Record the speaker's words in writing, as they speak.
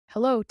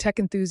Hello, tech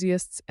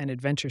enthusiasts and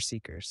adventure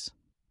seekers.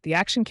 The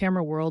action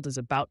camera world is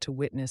about to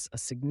witness a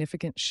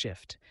significant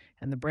shift,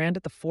 and the brand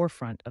at the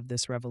forefront of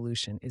this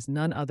revolution is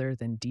none other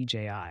than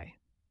DJI.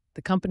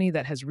 The company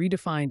that has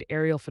redefined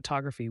aerial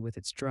photography with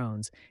its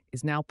drones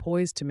is now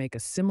poised to make a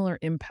similar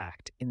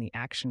impact in the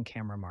action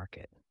camera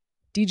market.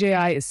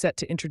 DJI is set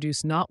to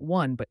introduce not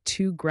one but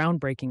two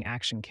groundbreaking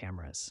action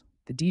cameras,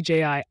 the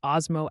DJI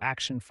Osmo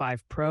Action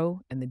 5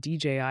 Pro and the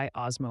DJI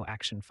Osmo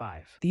Action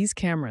 5. These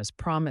cameras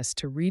promise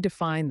to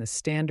redefine the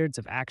standards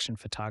of action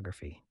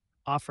photography,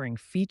 offering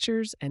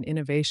features and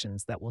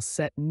innovations that will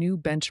set new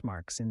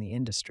benchmarks in the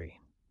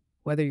industry.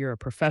 Whether you're a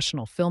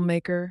professional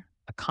filmmaker,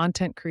 a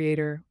content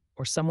creator,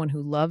 or someone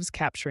who loves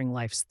capturing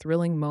life's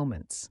thrilling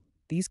moments,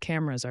 these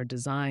cameras are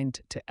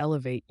designed to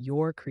elevate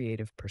your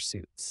creative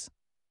pursuits.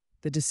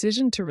 The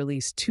decision to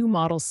release two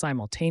models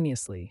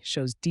simultaneously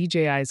shows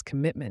DJI's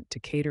commitment to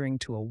catering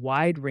to a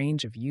wide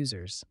range of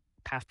users,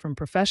 path from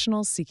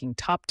professionals seeking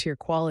top-tier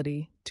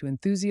quality to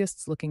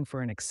enthusiasts looking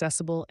for an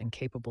accessible and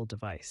capable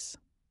device.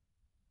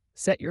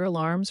 Set your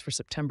alarms for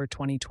September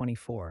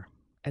 2024,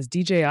 as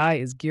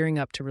DJI is gearing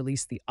up to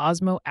release the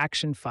Osmo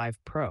Action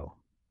 5 Pro,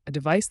 a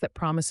device that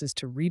promises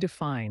to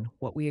redefine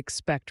what we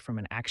expect from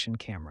an action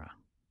camera.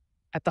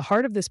 At the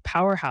heart of this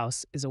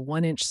powerhouse is a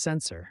 1-inch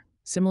sensor,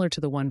 similar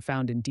to the one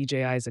found in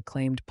DJI's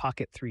acclaimed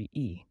Pocket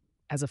 3E.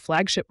 As a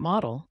flagship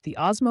model, the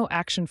Osmo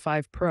Action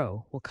 5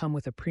 Pro will come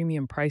with a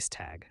premium price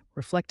tag,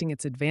 reflecting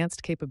its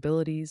advanced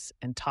capabilities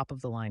and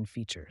top-of-the-line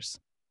features.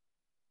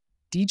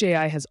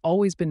 DJI has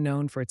always been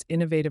known for its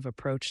innovative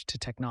approach to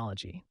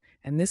technology,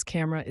 and this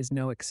camera is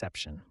no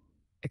exception.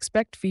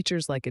 Expect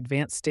features like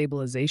advanced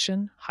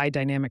stabilization, high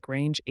dynamic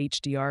range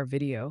HDR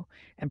video,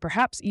 and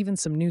perhaps even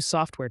some new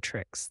software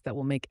tricks that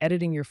will make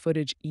editing your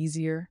footage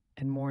easier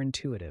and more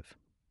intuitive.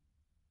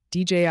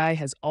 DJI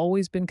has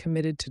always been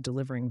committed to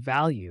delivering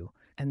value,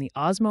 and the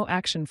Osmo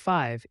Action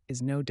 5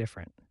 is no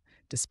different.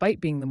 Despite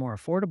being the more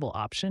affordable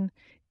option,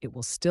 it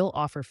will still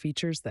offer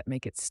features that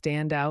make it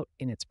stand out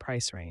in its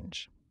price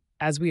range.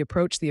 As we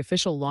approach the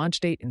official launch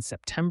date in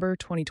September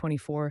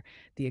 2024,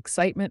 the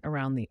excitement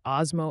around the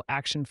Osmo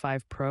Action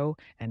 5 Pro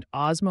and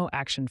Osmo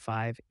Action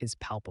 5 is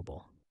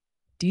palpable.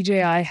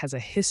 DJI has a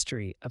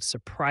history of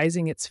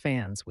surprising its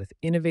fans with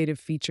innovative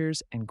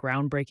features and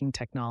groundbreaking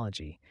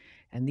technology,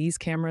 and these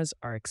cameras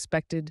are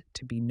expected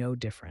to be no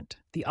different.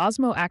 The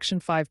Osmo Action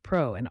 5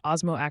 Pro and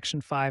Osmo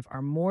Action 5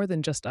 are more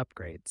than just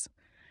upgrades.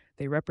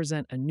 They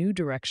represent a new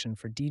direction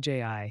for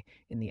DJI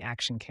in the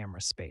action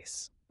camera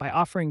space. By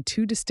offering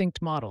two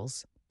distinct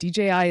models,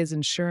 DJI is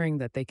ensuring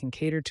that they can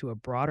cater to a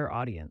broader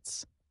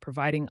audience,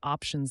 providing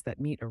options that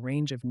meet a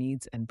range of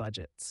needs and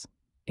budgets.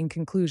 In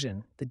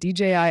conclusion, the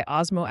DJI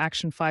Osmo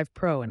Action 5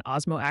 Pro and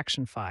Osmo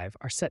Action 5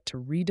 are set to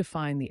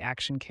redefine the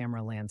action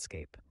camera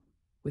landscape.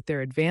 With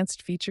their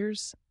advanced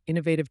features,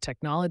 innovative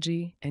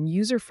technology, and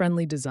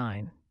user-friendly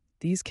design,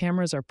 these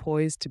cameras are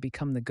poised to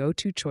become the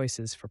go-to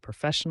choices for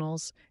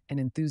professionals and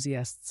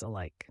enthusiasts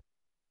alike.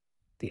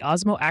 The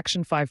Osmo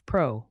Action 5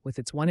 Pro, with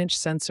its 1-inch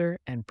sensor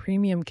and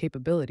premium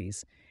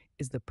capabilities,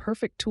 is the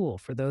perfect tool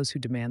for those who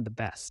demand the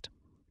best,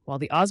 while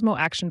the Osmo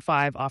Action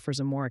 5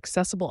 offers a more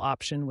accessible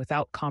option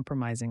without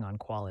compromising on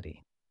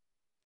quality.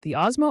 The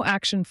Osmo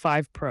Action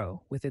 5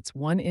 Pro, with its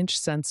 1-inch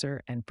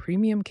sensor and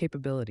premium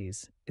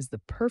capabilities, is the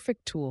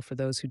perfect tool for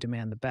those who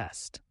demand the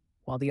best,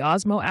 while the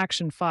Osmo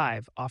Action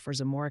 5 offers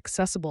a more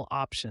accessible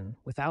option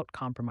without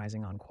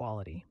compromising on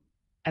quality.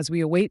 As we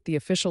await the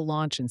official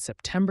launch in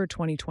September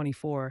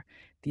 2024,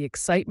 the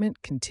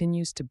excitement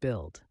continues to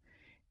build,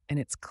 and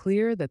it's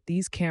clear that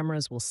these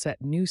cameras will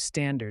set new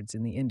standards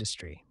in the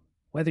industry.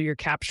 Whether you're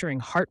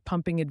capturing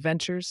heart-pumping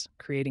adventures,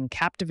 creating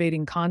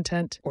captivating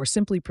content, or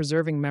simply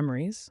preserving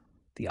memories,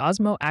 the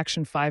Osmo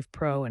Action 5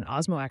 Pro and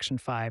Osmo Action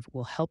 5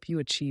 will help you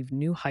achieve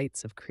new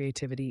heights of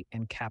creativity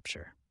and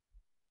capture.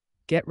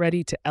 Get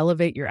ready to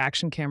elevate your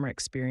action camera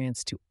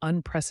experience to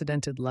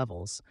unprecedented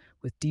levels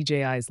with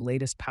DJI's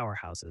latest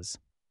powerhouses.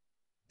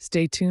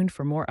 Stay tuned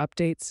for more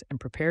updates and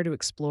prepare to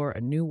explore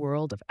a new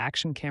world of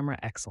action camera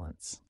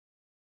excellence.